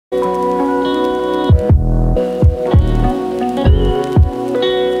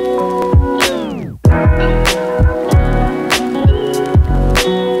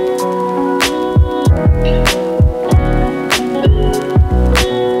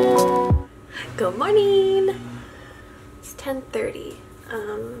Good morning! It's 10:30.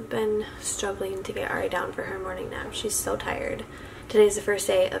 Been struggling to get Ari down for her morning nap. She's so tired. Today's the first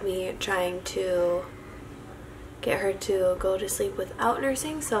day of me trying to get her to go to sleep without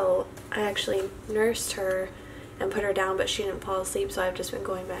nursing, so I actually nursed her and put her down, but she didn't fall asleep, so I've just been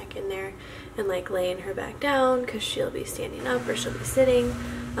going back in there and like laying her back down because she'll be standing up or she'll be sitting.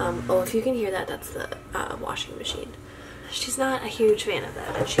 Oh, if you can hear that, that's the washing machine. She's not a huge fan of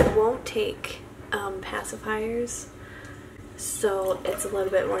that, and she won't take pacifiers, so it's a little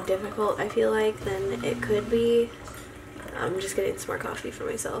bit more difficult, I feel like, than it could be. I'm just getting some more coffee for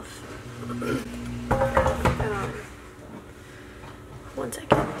myself. One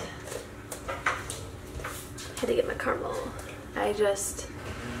second. Had to get my caramel. It's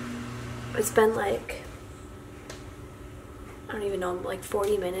been like, I don't even know, like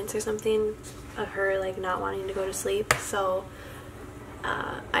 40 minutes or something of her like not wanting to go to sleep, so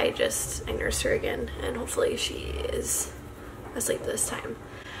I nursed her again, and hopefully she is asleep this time.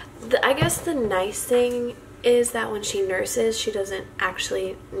 I guess the nice thing is that when she nurses, she doesn't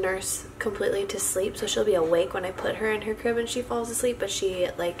actually nurse completely to sleep, so she'll be awake when I put her in her crib and she falls asleep, but she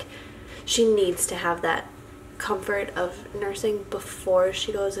needs to have that comfort of nursing before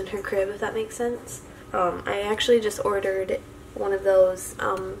she goes in her crib, if that makes sense. I actually just ordered one of those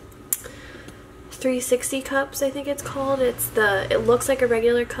 360 cups, I think it's called. It looks like a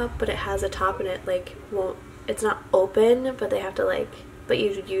regular cup, but it has a top, and it like won't, it's not open, but they have to like, but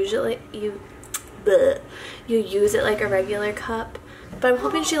you use it like a regular cup. But I'm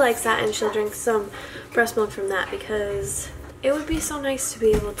hoping she likes that and she'll drink some breast milk from that, because it would be so nice to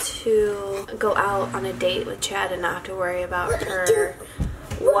be able to go out on a date with Chad and not have to worry about her,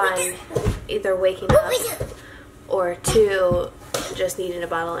 one, either waking up, or two, just needing a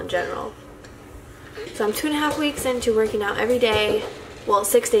bottle in general. So I'm 2.5 weeks into working out every day, well,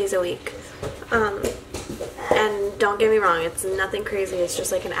 6 days a week. And don't get me wrong, it's nothing crazy, it's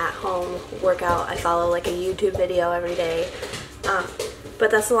just like an at-home workout. I follow like a YouTube video every day,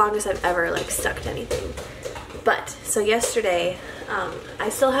 but that's the longest I've ever like stuck to anything. But so yesterday, I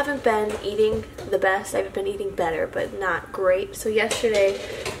still haven't been eating the best. I've been eating better, but not great. So yesterday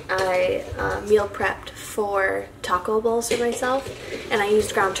I meal prepped 4 taco bowls for myself, and I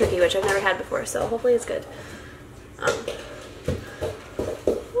used ground turkey, which I've never had before, so hopefully it's good.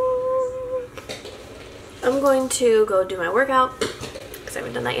 I'm going to go do my workout because I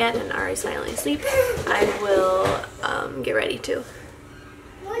haven't done that yet, and Ari's finally asleep. I will get ready too.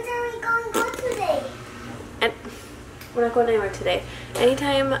 Where are we going to go today? And we're not going anywhere today.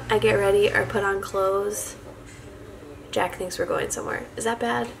 Anytime I get ready or put on clothes, Jack thinks we're going somewhere. Is that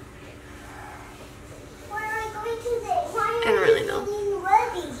bad? Where are we going today? Why I don't really know. getting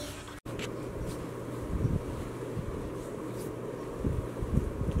ready?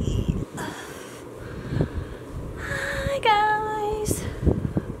 Hi guys.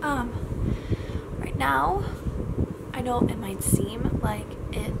 Right now, I know it might seem like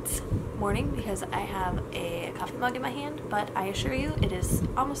it's morning because I have a coffee mug in my hand, but I assure you it is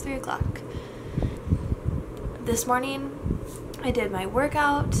almost 3 o'clock. This morning I did my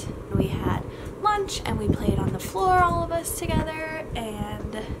workout, we had lunch, and we played on the floor, all of us together,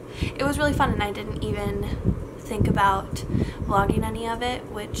 and it was really fun, and I didn't even think about vlogging any of it,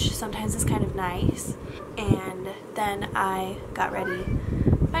 which sometimes is kind of nice. And then I got ready.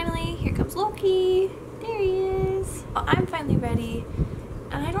 Finally, here comes Loki. There he is. Well, I'm finally ready,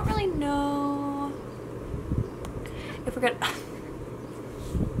 and I don't really know if we're gonna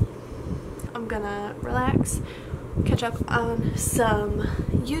I'm gonna relax, catch up on some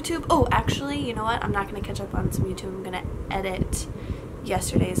YouTube. Oh, actually, you know what? I'm not gonna catch up on some YouTube. I'm gonna edit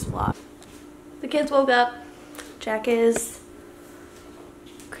yesterday's vlog. The kids woke up. Jack is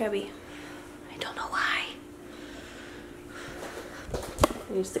crabby. I don't know why.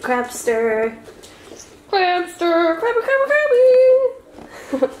 There's the crabster. Crabster, crabby, crabby,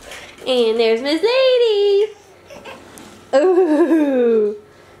 crabby. And there's Miss Lady. Ooh,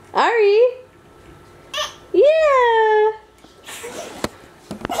 Ari. Yeah.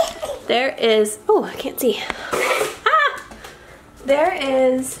 There is, oh, I can't see. Ah! There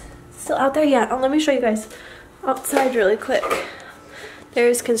is, still out there? Yeah, let me show you guys outside really quick.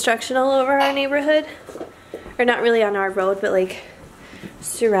 There's construction all over our neighborhood. Or not really on our road, but like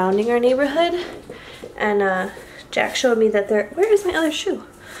surrounding our neighborhood. And Jack showed me that there, where is my other shoe?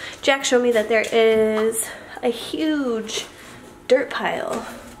 Jack showed me that there is a huge dirt pile.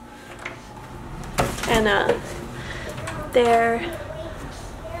 And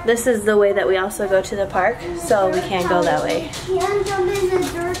this is the way that we also go to the park, so we can't go that way.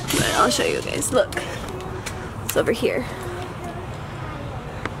 But I'll show you guys, look. It's over here.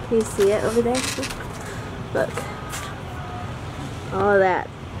 Can you see it over there? Look. All of that.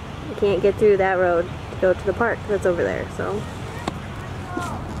 You can't get through that road to go to the park that's over there, so.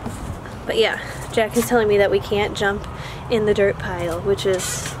 But yeah, Jack is telling me that we can't jump in the dirt pile, which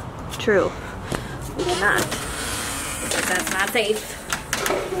is true. We cannot. Because that's not safe.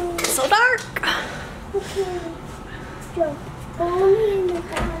 It's so dark. Yeah.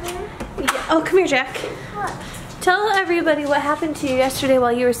 Oh, come here, Jack. What? Tell everybody what happened to you yesterday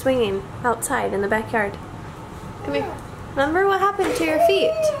while you were swinging outside in the backyard. Come here. Remember what happened to your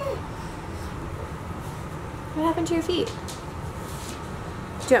feet? What happened to your feet?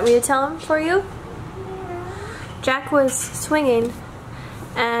 Do you want me to tell him for you? Jack was swinging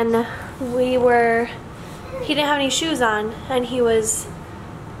and he didn't have any shoes on, and he was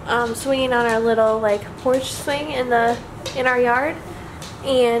swinging on our little like porch swing in our yard,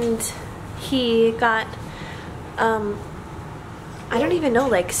 and he got I don't even know,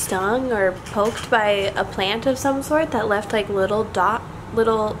 like stung or poked by a plant of some sort that left like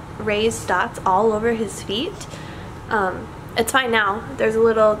little raised dots all over his feet. It's fine now. There's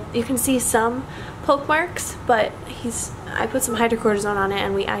you can see some poke marks, but I put some hydrocortisone on it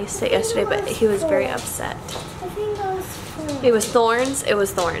and we iced it yesterday, but he was very upset. I think It was thorns. It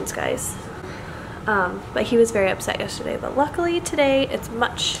was thorns, guys. But he was very upset yesterday, but luckily today it's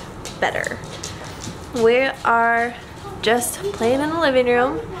much better. We are just playing in the living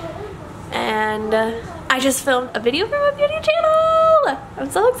room, and I just filmed a video for my beauty channel. I'm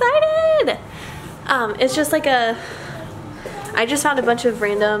so excited. It's just like I just found a bunch of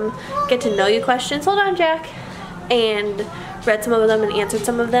random get to know you questions. Hold on, Jack. And read some of them and answered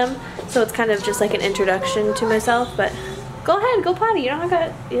some of them. So it's kind of just like an introduction to myself, but go ahead, go potty. You don't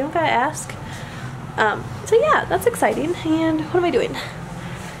gotta ask. So yeah, that's exciting. And what am I doing?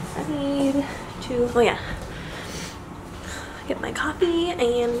 I need to, oh yeah, get my coffee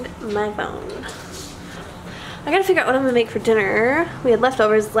and my phone. I gotta figure out what I'm gonna make for dinner. We had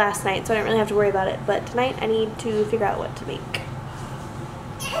leftovers last night, so I didn't really have to worry about it, but tonight I need to figure out what to make.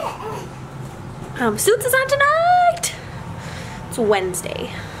 Suits is on tonight! It's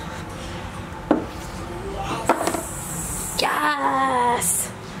Wednesday. Yes!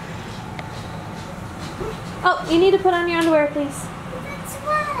 Oh, you need to put on your underwear, please. That's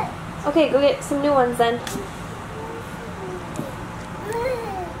what? Okay, go get some new ones then.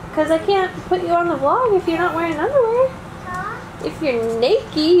 Because I can't put you on the vlog if you're not wearing underwear. Huh? If you're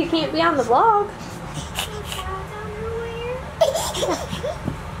naked, you can't be on the vlog.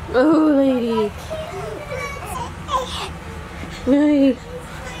 Oh, lady. Hey.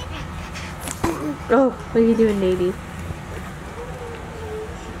 Oh, what are you doing, lady?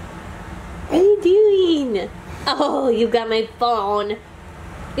 What are you doing? Oh, you got my phone.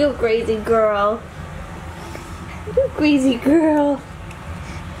 You crazy girl. You crazy girl.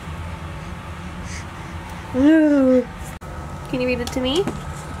 Ooh. Can you read it to me?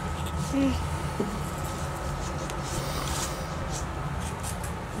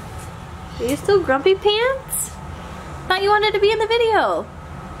 Are you still grumpy pants? Thought you wanted to be in the video.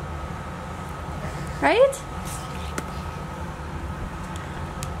 Right?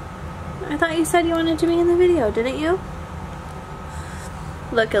 I thought you said you wanted to be in the video, didn't you?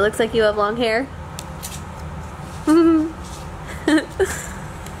 Look, it looks like you have long hair.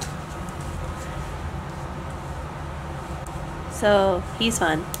 So, he's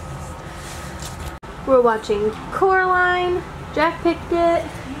fun. We're watching Coraline. Jack picked it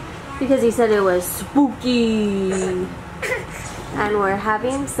because he said it was spooky. And we're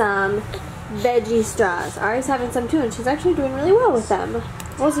having some veggie straws. Ari's having some too, and she's actually doing really well with them.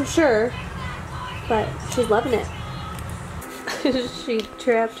 I wasn't sure, but she's loving it. She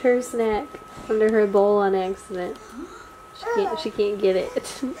trapped her snack under her bowl on accident. She can't get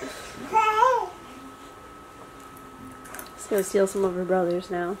it. She's gonna steal some of her brother's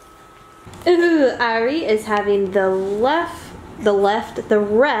now. Ooh, Ari is having the rest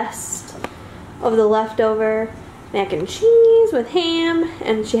of the leftover mac and cheese with ham,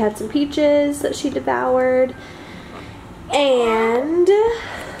 and she had some peaches that she devoured. And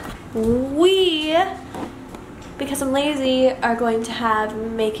we, because I'm lazy, are going to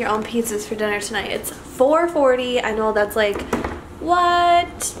make your own pizzas for dinner tonight. It's 4:40. I know that's like,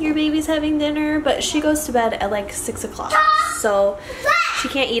 what? Your baby's having dinner? But she goes to bed at like 6 o'clock. So she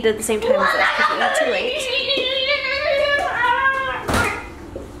can't eat at the same time as us because we eat too late.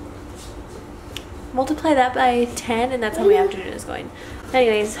 Multiply that by 10 and that's how my afternoon is going.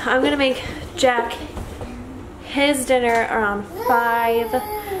 Anyways, I'm going to make Jack his dinner around 5.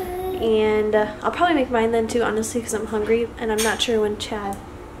 And I'll probably make mine then too, honestly, because I'm hungry and I'm not sure when Chad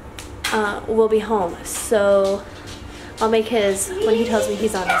will be home. So I'll make his when he tells me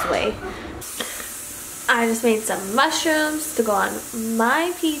he's on his way. I just made some mushrooms to go on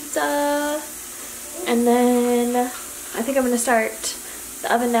my pizza. And then I think I'm going to start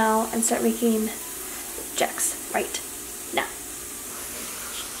the oven now and start making Jacks right now.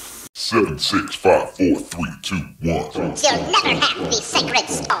 7, 6, 5, 4, 3, 2, 1. You'll never have the sacred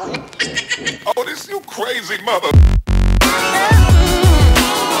stone. Oh, this you crazy mother.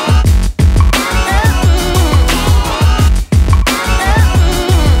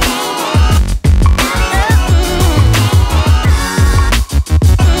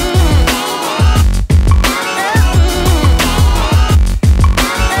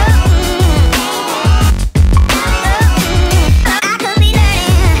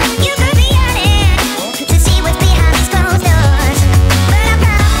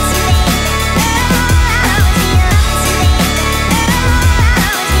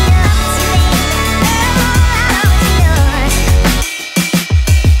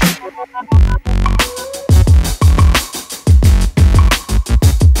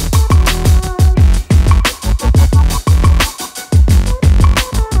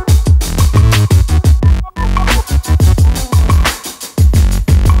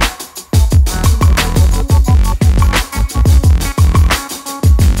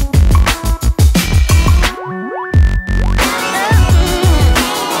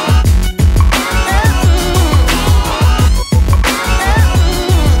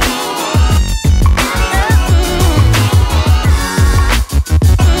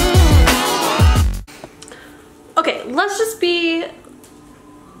 Okay, let's just be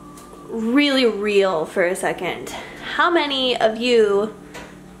really real for a second. How many of you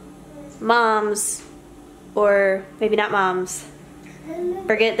moms, or maybe not moms,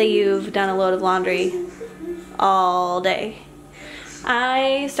 forget that you've done a load of laundry all day?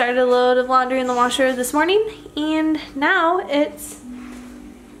 I started a load of laundry in the washer this morning, and now it's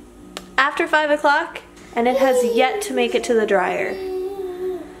after 5 o'clock and it has yet to make it to the dryer.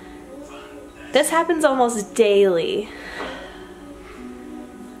 This happens almost daily.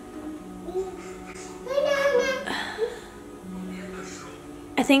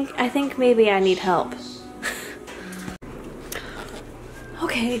 I think maybe I need help.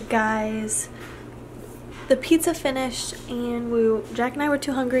 Okay, guys. The pizza finished, and Jack and I were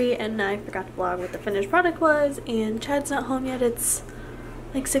too hungry, and I forgot to vlog what the finished product was, and Chad's not home yet. It's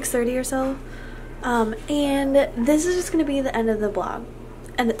like 6:30 or so. And this is just gonna be the end of the vlog.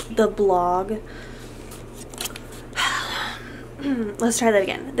 And the blog. Let's try that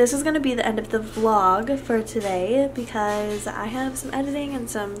again. This is going to be the end of the vlog for today because I have some editing and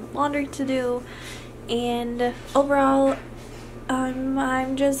some laundry to do, and overall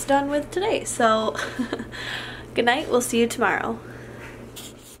I'm just done with today. So good night, we'll see you tomorrow.